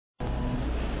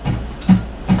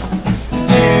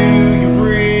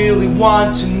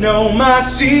want to know my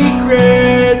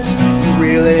secrets? You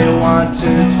really want to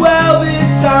dwell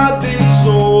inside this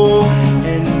soul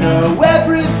and know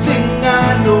everything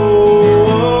I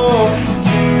know?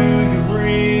 Do you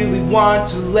really want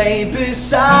to lay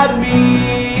beside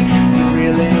me? You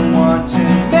really want to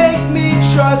make me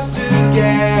trust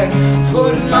again?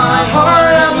 Put my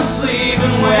heart on my sleeve,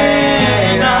 and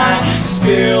when I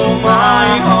spill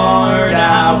my heart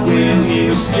out, will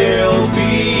you still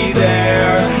be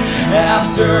there?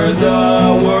 After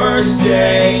the worst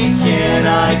day, can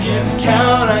I just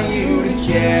count on you to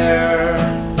care?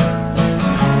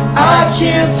 I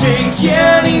can't take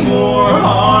any more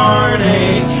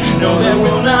heartache, no, that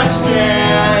will not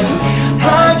stand.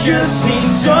 I just need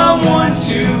someone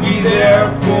to be there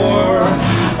for,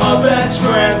 a best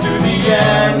friend through the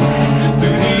end,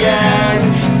 through the end,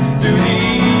 through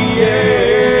the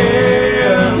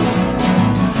end.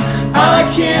 I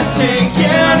can't take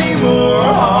any more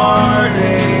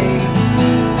heartache.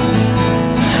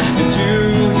 And do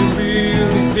you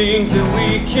really think that we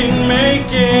can make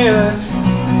it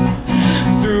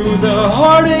through the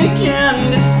heartache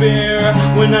and despair,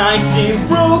 when I seem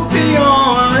broke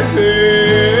beyond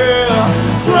repair?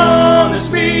 Promise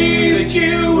me that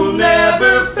you will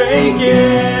never fake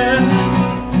it,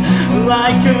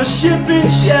 like a ship in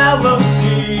shallow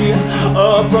sea,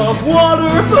 above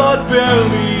water but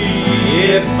barely.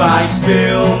 If I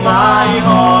spill my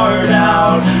heart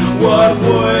out, what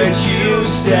would you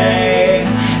say?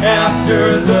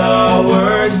 After the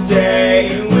worst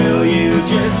day, will you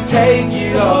just take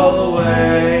it all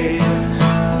away?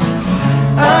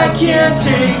 I can't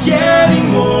take any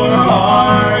more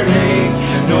heartache,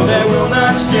 no, that will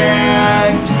not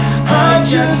stand. I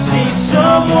just need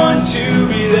someone to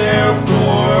be there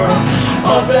for,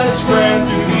 a best friend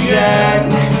through the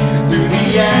end, through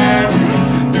the end,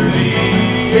 through the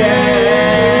end.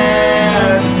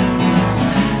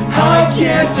 I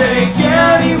can't take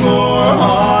any more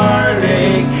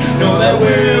heartache, no, that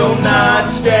will not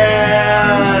stand.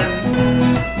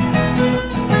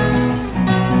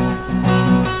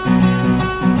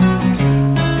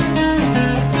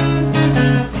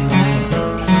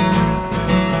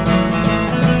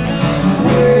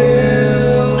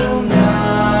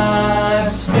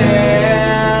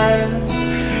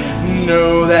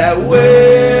 No, that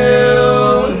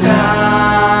will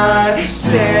not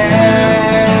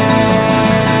stand.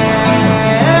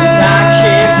 I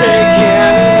can't take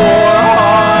any more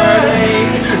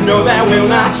heartache, no, that will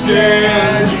not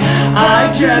stand. I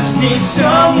just need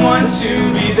someone to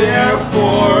be there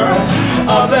for,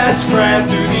 a best friend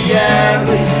through the end,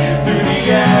 through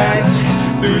the end,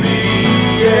 through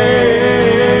the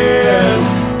end.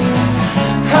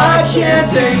 I can't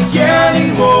take any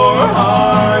more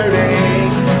heartache.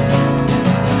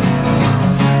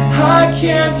 I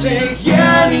can't take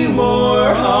any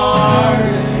more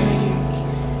heartache.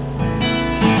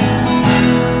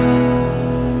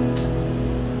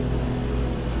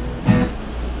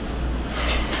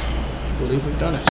 I believe we've done it.